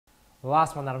The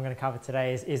last one that I'm going to cover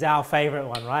today is our favorite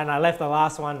one, right? And I left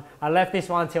this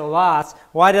one till last.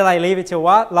 Why did I leave it till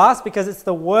last? Because it's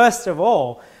the worst of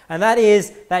all. And that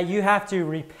is that you have to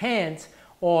repent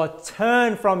or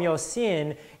turn from your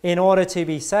sin in order to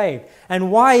be saved.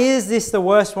 And why is this the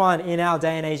worst one in our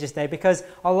day and age this day? Because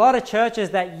a lot of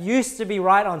churches that used to be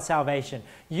right on salvation,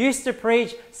 used to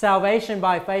preach salvation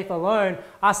by faith alone,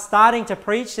 are starting to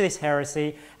preach this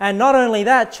heresy. And not only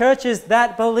that, churches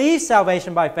that believe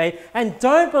salvation by faith and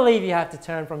don't believe you have to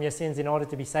turn from your sins in order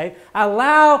to be saved,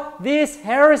 allow this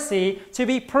heresy to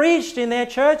be preached in their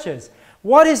churches.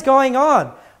 What is going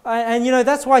on? And you know,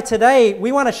 that's why today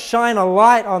we want to shine a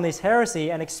light on this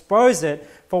heresy and expose it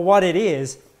for what it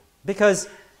is, because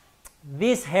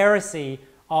this heresy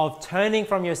of turning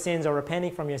from your sins or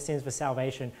repenting from your sins for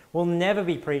salvation will never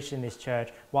be preached in this church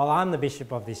while I'm the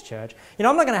bishop of this church. You know,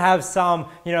 I'm not going to have some,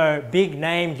 you know, big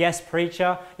name guest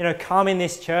preacher, you know, come in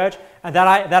this church and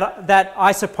that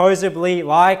I supposedly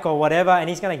like or whatever, and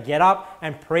he's going to get up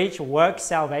and preach work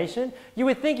salvation. You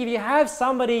would think if you have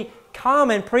somebody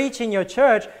come and preach in your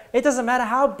church, it doesn't matter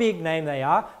how big name they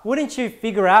are, wouldn't you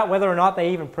figure out whether or not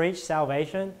they even preach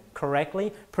salvation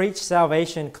correctly, preach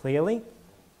salvation clearly?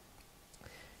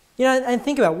 You know, and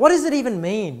think about, what does it even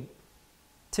mean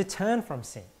to turn from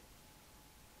sin?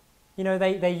 You know,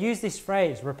 they use this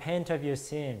phrase, repent of your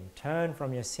sin, turn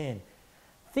from your sin.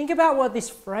 Think about what this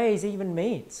phrase even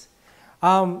means.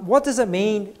 What does it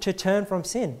mean to turn from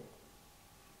sin?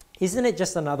 Isn't it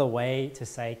just another way to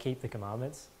say keep the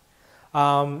commandments?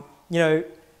 You know,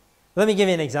 let me give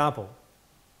you an example.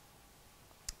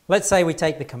 Let's say we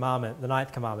take the commandment, the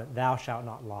 9th commandment, thou shalt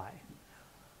not lie.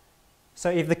 So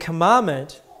if the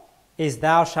commandment is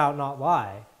thou shalt not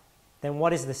lie, then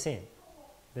what is the sin?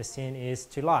 The sin is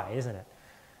to lie, isn't it?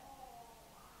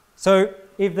 So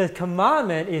if the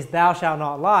commandment is thou shalt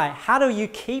not lie, how do you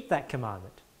keep that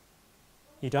commandment?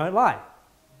 You don't lie,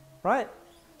 right?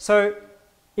 So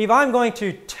if I'm going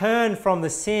to turn from the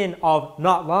sin of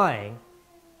not lying,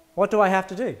 what do I have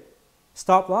to do?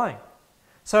 Stop lying.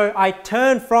 So I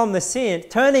turn from the sin,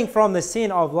 turning from the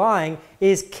sin of lying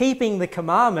is keeping the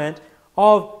commandment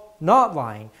of not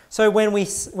lying. So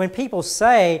when people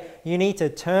say you need to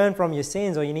turn from your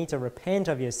sins or you need to repent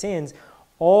of your sins,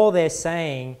 all they're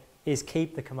saying is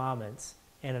keep the commandments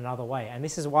in another way. And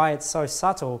this is why it's so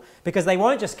subtle, because they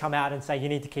won't just come out and say you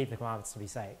need to keep the commandments to be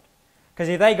saved. Because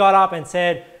if they got up and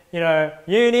said, you know,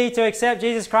 you need to accept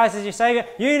Jesus Christ as your Savior,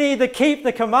 you need to keep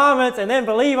the commandments and then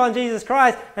believe on Jesus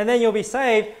Christ and then you'll be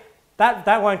saved,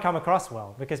 that won't come across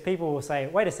well, because people will say,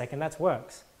 wait a second, that's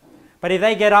works. But if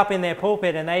they get up in their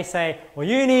pulpit and they say, well,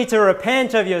 you need to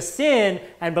repent of your sin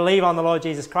and believe on the Lord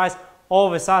Jesus Christ, all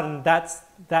of a sudden that's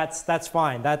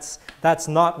fine. That's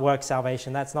not work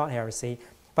salvation, that's not heresy.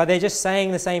 But they're just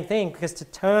saying the same thing, because to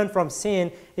turn from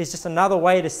sin is just another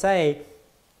way to say,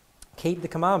 keep the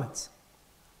commandments.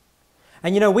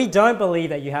 And you know, we don't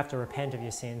believe that you have to repent of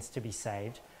your sins to be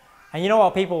saved. And you know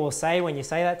what people will say when you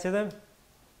say that to them?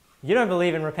 You don't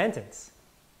believe in repentance.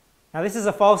 Now this is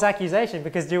a false accusation,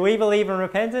 because do we believe in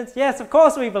repentance? Yes, of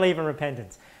course we believe in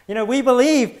repentance. You know, we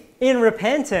believe in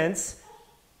repentance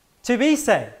to be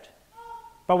saved.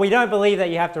 But we don't believe that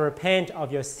you have to repent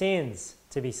of your sins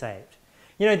to be saved.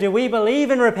 You know, do we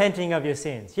believe in repenting of your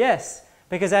sins? Yes,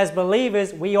 because as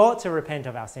believers, we ought to repent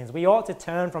of our sins. We ought to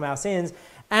turn from our sins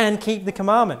and keep the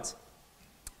commandments.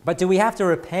 But do we have to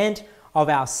repent of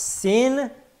our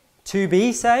sin to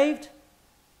be saved?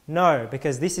 No,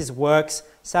 because this is works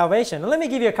salvation. And let me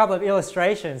give you a couple of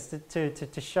illustrations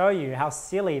to show you how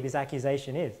silly this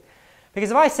accusation is.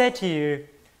 Because if I said to you,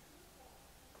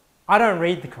 I don't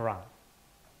read the Quran,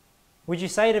 would you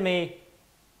say to me,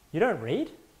 you don't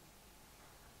read?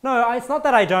 No, it's not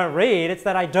that I don't read, it's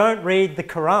that I don't read the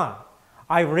Quran.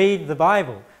 I read the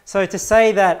Bible. So to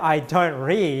say that I don't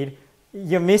read,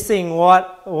 you're missing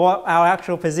what our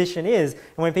actual position is.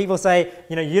 And when people say,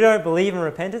 you know, you don't believe in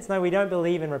repentance, no, we don't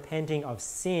believe in repenting of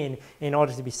sin in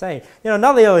order to be saved. You know,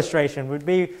 another illustration would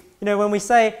be, you know, when we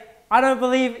say, I don't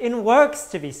believe in works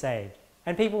to be saved.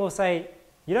 And people will say,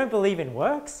 you don't believe in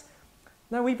works?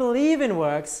 No, we believe in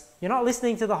works. You're not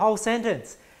listening to the whole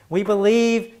sentence. We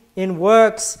believe in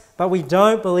works, but we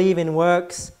don't believe in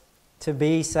works to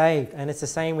be saved. And it's the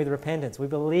same with repentance. We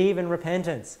believe in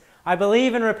repentance. I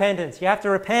believe in repentance. You have to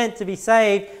repent to be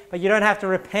saved, but you don't have to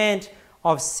repent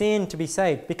of sin to be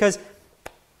saved. Because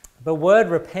the word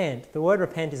repent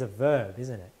is a verb,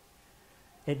 isn't it?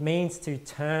 It means to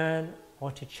turn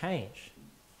or to change.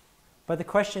 But the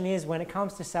question is, when it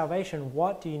comes to salvation,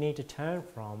 what do you need to turn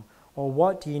from, or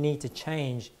what do you need to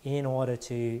change in order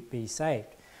to be saved?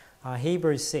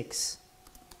 Hebrews 6.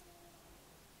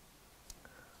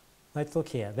 Let's look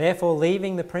here. Therefore,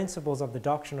 leaving the principles of the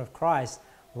doctrine of Christ,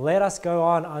 let us go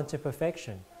on unto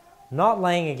perfection, not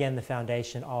laying again the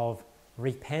foundation of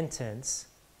repentance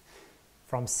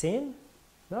from sin.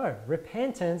 No,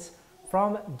 repentance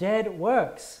from dead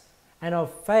works and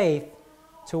of faith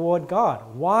toward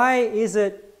God. Why is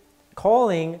it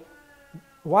saying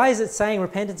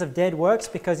repentance of dead works?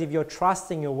 Because if you're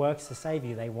trusting your works to save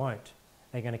you, they won't.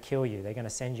 They're going to kill you. They're going to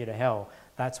send you to hell.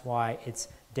 That's why it's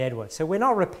dead works. So we're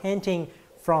not repenting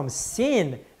from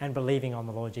sin and believing on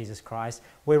the Lord Jesus Christ.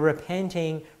 We're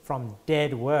repenting from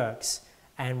dead works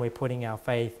and we're putting our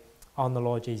faith on the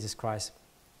Lord Jesus Christ.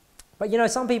 But you know,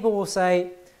 some people will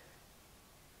say,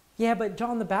 yeah, but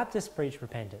John the Baptist preached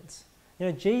repentance. You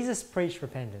know, Jesus preached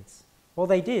repentance. Well,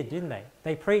 they did, didn't they?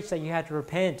 They preached that you had to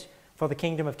repent for the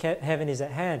kingdom of heaven is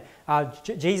at hand.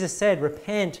 Jesus said,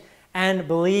 repent and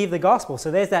believe the gospel. So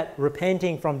there's that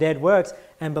repenting from dead works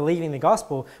and believing the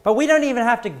gospel. But we don't even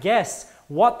have to guess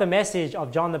what the message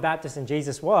of John the Baptist and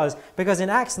Jesus was, because in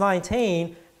Acts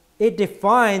 19, it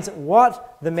defines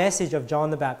what the message of John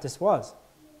the Baptist was.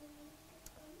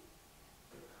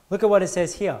 Look at what it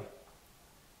says here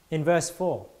in verse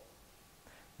 4.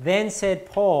 Then said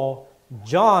Paul,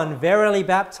 John verily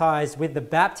baptized with the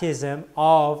baptism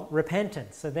of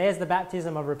repentance. So there's the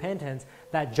baptism of repentance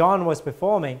that John was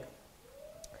performing,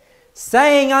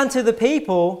 saying unto the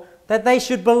people that they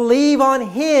should believe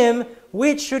on him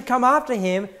which should come after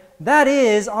him, that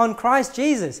is, on Christ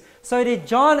Jesus. So did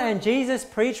John and Jesus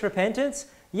preach repentance?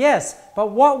 Yes,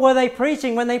 but what were they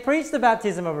preaching when they preached the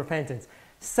baptism of repentance?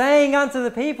 Saying unto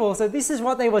the people, so this is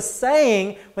what they were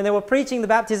saying when they were preaching the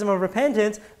baptism of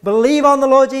repentance, believe on the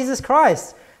Lord Jesus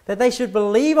Christ, that they should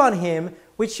believe on him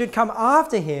which should come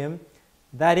after him,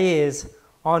 that is,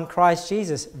 on Christ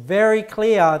Jesus. Very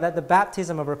clear that the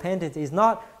baptism of repentance is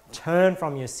not turn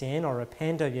from your sin or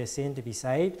repent of your sin to be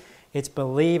saved. It's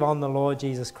believe on the Lord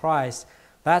Jesus Christ.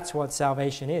 That's what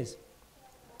salvation is.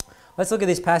 Let's look at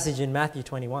this passage in Matthew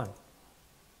 21.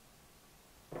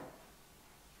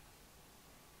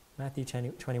 Matthew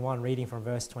 21, reading from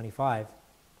verse 25.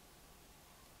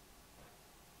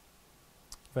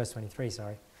 Verse 23,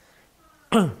 sorry.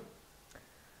 And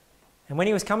when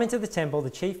he was come into the temple, the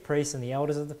chief priests and the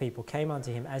elders of the people came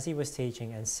unto him as he was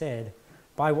teaching and said,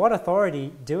 by what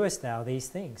authority doest thou these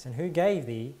things? And who gave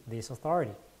thee this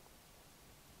authority?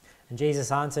 And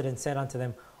Jesus answered and said unto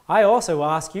them, I also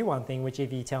ask you one thing, which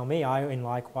if ye tell me, I in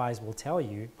likewise will tell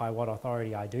you by what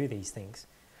authority I do these things.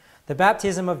 The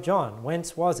baptism of John,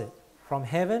 whence was it? From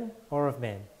heaven or of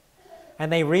men?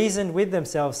 And they reasoned with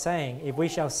themselves, saying, if we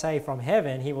shall say from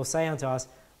heaven, he will say unto us,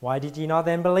 why did ye not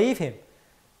then believe him?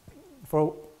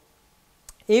 For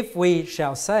if we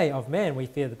shall say of men, we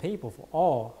fear the people, for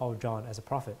all hold John as a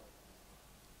prophet.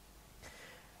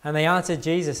 And they answered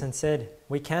Jesus and said,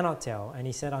 we cannot tell. And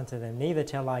he said unto them, neither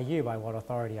tell I you by what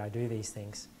authority I do these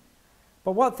things.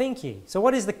 But what think ye? So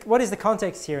what is the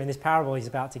context here in this parable he's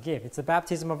about to give? It's the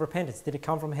baptism of repentance. Did it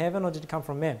come from heaven or did it come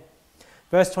from men?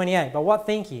 Verse 28, but what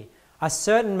think ye? A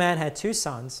certain man had 2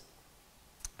 sons,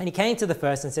 and he came to the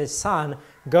first and said, son,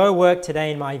 go work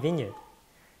today in my vineyard.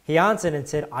 He answered and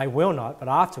said, I will not, but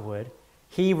afterward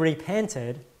he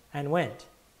repented and went.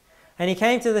 And he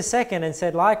came to the second and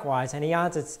said likewise, and he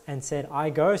answered and said, I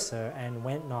go, sir, and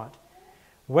went not.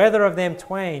 Whether of them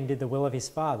twain did the will of his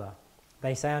father?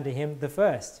 They say unto him, the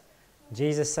first.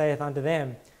 Jesus saith unto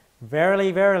them,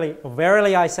 verily, verily,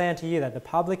 verily I say unto you, that the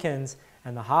publicans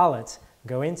and the harlots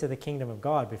go into the kingdom of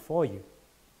God before you.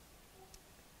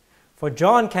 For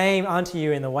John came unto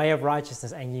you in the way of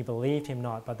righteousness, and ye believed him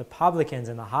not, but the publicans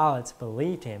and the harlots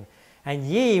believed him. And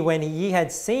ye, when ye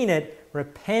had seen it,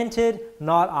 repented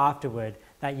not afterward,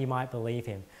 that ye might believe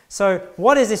him. So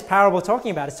what is this parable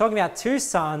talking about? It's talking about 2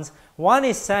 sons. One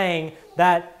is saying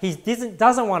that he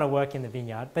doesn't want to work in the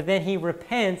vineyard, but then he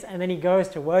repents and then he goes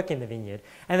to work in the vineyard.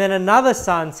 And then another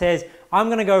son says, I'm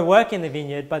going to go work in the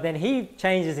vineyard, but then he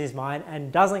changes his mind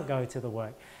and doesn't go to the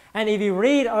work. And if you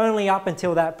read only up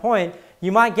until that point,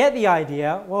 you might get the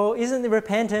idea, well, isn't the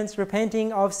repentance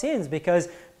repenting of sins? Because,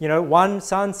 you know, one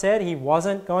son said he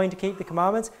wasn't going to keep the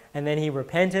commandments, and then he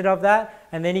repented of that,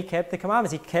 and then he kept the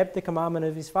commandments. He kept the commandment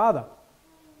of his father.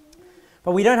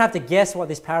 But we don't have to guess what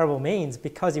this parable means,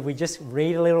 because if we just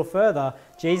read a little further,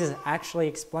 Jesus actually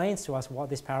explains to us what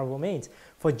this parable means.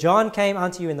 For John came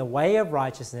unto you in the way of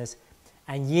righteousness,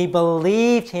 and ye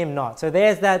believed him not. So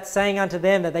there's that saying unto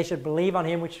them that they should believe on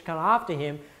him which should come after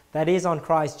him, that is on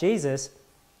Christ Jesus.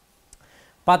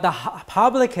 But the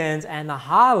publicans and the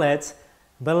harlots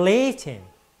believed him.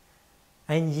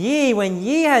 And ye, when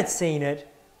ye had seen it,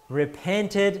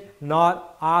 repented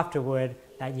not afterward,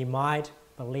 that ye might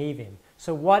believe him.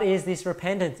 So what is this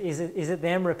repentance? Is it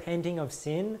them repenting of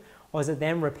sin, or is it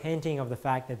them repenting of the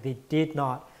fact that they did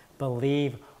not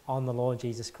believe on the Lord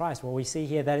Jesus Christ? Well, we see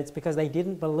here that it's because they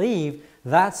didn't believe.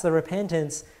 That's the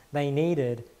repentance they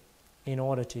needed in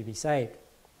order to be saved.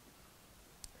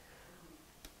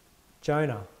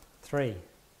 Jonah 3.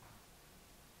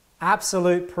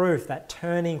 Absolute proof that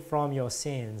turning from your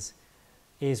sins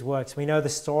is works. We know the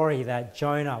story that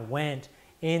Jonah went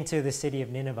into the city of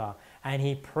Nineveh and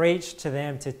he preached to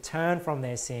them to turn from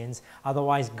their sins,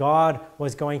 otherwise God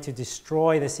was going to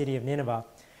destroy the city of Nineveh.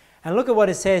 And look at what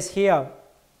it says here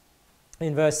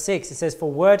in verse 6. It says,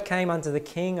 "For word came unto the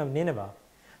king of Nineveh."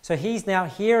 So he's now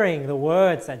hearing the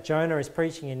words that Jonah is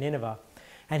preaching in Nineveh.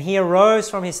 "And he arose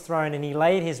from his throne, and he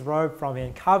laid his robe from him,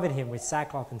 and covered him with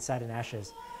sackcloth, and sat in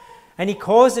ashes. And he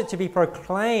caused it to be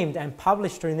proclaimed and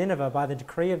published through Nineveh by the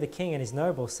decree of the king and his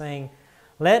nobles, saying,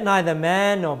 Let neither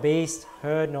man nor beast,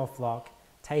 herd nor flock,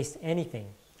 taste anything.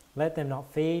 Let them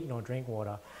not feed nor drink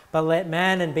water. But let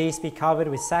man and beast be covered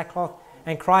with sackcloth,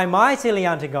 and cry mightily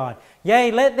unto God. Yea,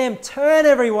 let them turn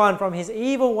everyone from his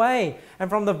evil way,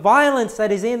 and from the violence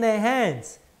that is in their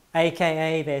hands,"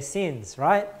 aka their sins,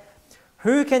 right?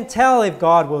 "Who can tell if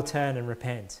God will turn and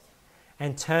repent,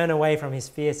 and turn away from his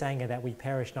fierce anger that we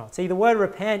perish not?" See, the word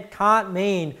repent can't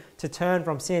mean to turn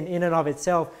from sin in and of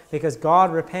itself, because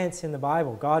God repents in the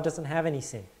Bible. God doesn't have any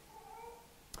sin.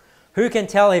 Who can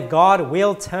tell if God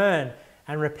will turn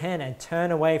and repent and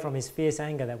turn away from his fierce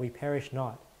anger that we perish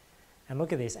not? And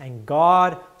look at this. "And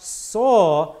God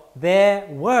saw their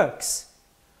works."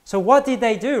 So what did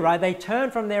they do, right? They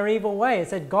turned from their evil way. It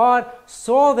said God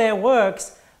saw their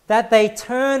works, that they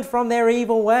turned from their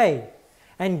evil way.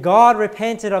 And God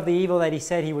repented of the evil that he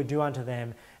said he would do unto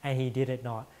them, and he did it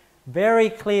not. Very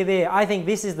clear there. I think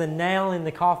this is the nail in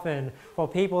the coffin for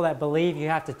people that believe you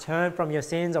have to turn from your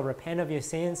sins or repent of your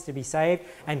sins to be saved,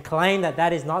 and claim that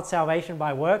that is not salvation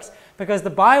by works. Because the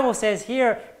Bible says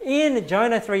here in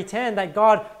Jonah 3:10 that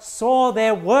God saw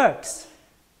their works.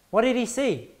 What did he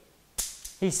see?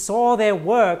 He saw their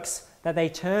works, that they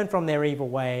turned from their evil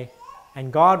way,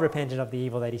 and God repented of the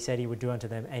evil that he said he would do unto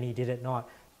them, and he did it not.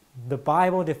 The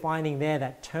Bible defining there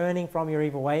that turning from your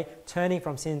evil way, turning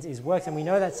from sins is works. And we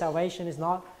know that salvation is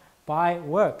not by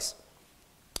works,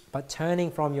 but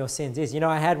turning from your sins is. You know,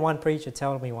 I had one preacher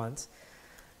tell me once,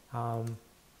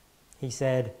 he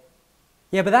said,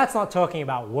 "Yeah, but that's not talking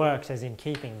about works as in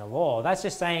keeping the law. That's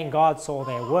just saying God saw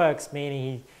their works,"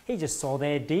 meaning he just saw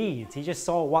their deeds. He just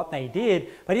saw what they did.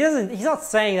 But he's not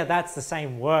saying that that's the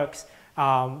same works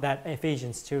that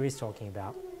Ephesians 2 is talking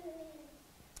about.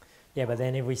 Yeah, but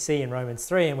then if we see in Romans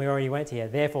 3, and we already went here,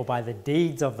 "Therefore by the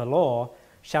deeds of the law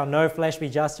shall no flesh be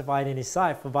justified in his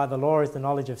sight, for by the law is the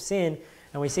knowledge of sin."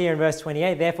 And we see here in verse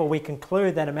 28, "Therefore we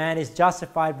conclude that a man is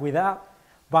justified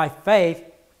by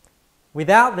faith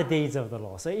without the deeds of the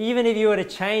law." So even if you were to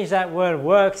change that word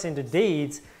works into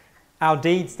deeds, our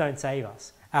deeds don't save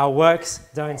us. Our works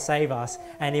don't save us.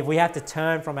 And if we have to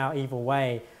turn from our evil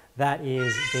way, that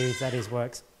is deeds, that is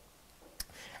works.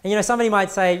 And you know, somebody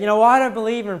might say, well, I don't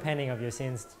believe in repenting of your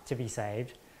sins to be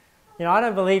saved. I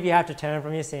don't believe you have to turn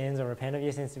from your sins or repent of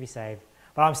your sins to be saved.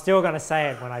 But I'm still going to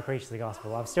say it when I preach the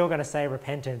gospel. I'm still going to say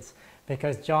repentance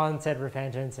because John said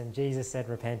repentance and Jesus said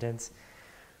repentance.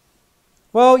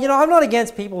 Well, I'm not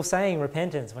against people saying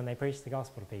repentance when they preach the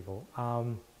gospel to people.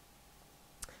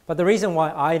 But the reason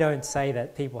why I don't say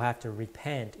that people have to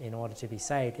repent in order to be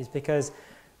saved is because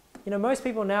most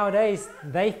people nowadays,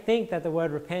 they think that the word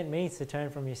repent means to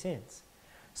turn from your sins.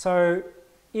 So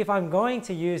if I'm going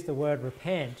to use the word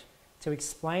repent to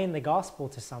explain the gospel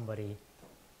to somebody,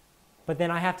 but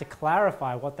then I have to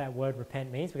clarify what that word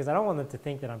repent means, because I don't want them to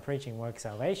think that I'm preaching work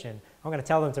salvation. I'm going to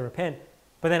tell them to repent,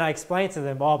 but then I explain to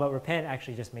them, but repent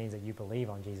actually just means that you believe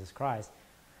on Jesus Christ.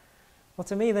 Well,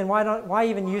 to me, then why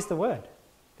even use the word?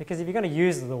 Because if you're going to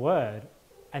use the word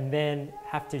and then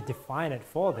have to define it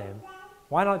for them,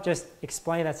 why not just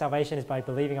explain that salvation is by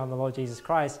believing on the Lord Jesus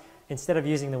Christ, instead of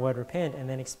using the word repent and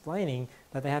then explaining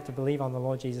that they have to believe on the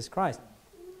Lord Jesus Christ?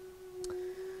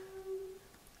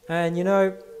 And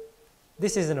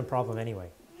this isn't a problem anyway.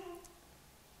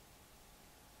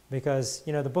 Because,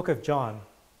 the book of John,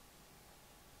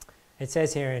 it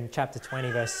says here in chapter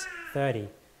 20, verse 30,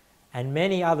 "And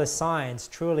many other signs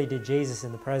truly did Jesus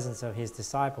in the presence of his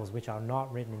disciples, which are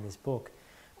not written in this book.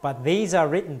 But these are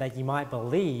written that ye might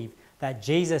believe that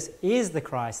Jesus is the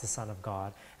Christ, the Son of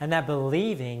God, and that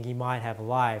believing ye might have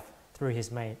life through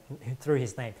his name."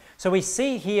 So we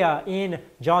see here in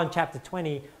John chapter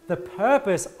 20 the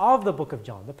purpose of the book of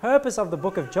John. The purpose of the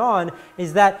book of John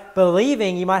is that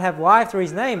believing ye might have life through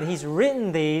his name. He's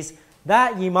written these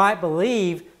that ye might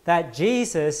believe that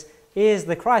Jesus is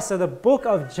the Christ. So the book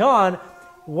of John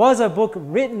was a book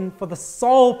written for the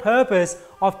sole purpose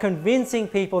of convincing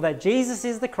people that Jesus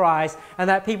is the Christ and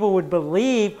that people would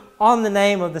believe on the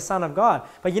name of the Son of God.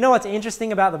 But you know what's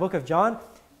interesting about the book of John?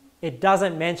 It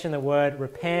doesn't mention the word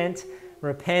repent,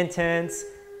 repentance,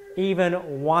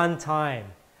 even one time.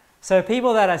 So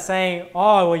people that are saying,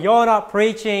 oh, well, you're not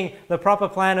preaching the proper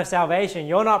plan of salvation,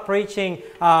 you're not preaching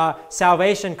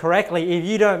salvation correctly if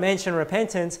you don't mention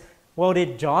repentance. Well,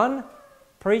 did John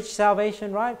preach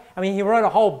salvation right? I mean, he wrote a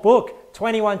whole book,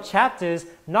 21 chapters,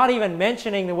 not even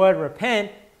mentioning the word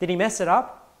repent. Did he mess it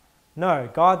up? No,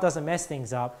 God doesn't mess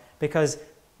things up, because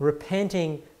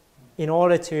repenting in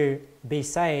order to be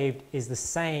saved is the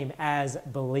same as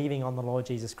believing on the Lord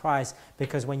Jesus Christ,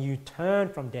 because when you turn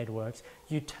from dead works,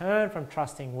 you turn from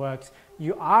trusting works,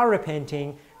 you are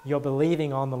repenting, you're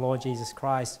believing on the Lord Jesus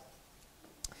Christ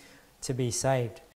to be saved.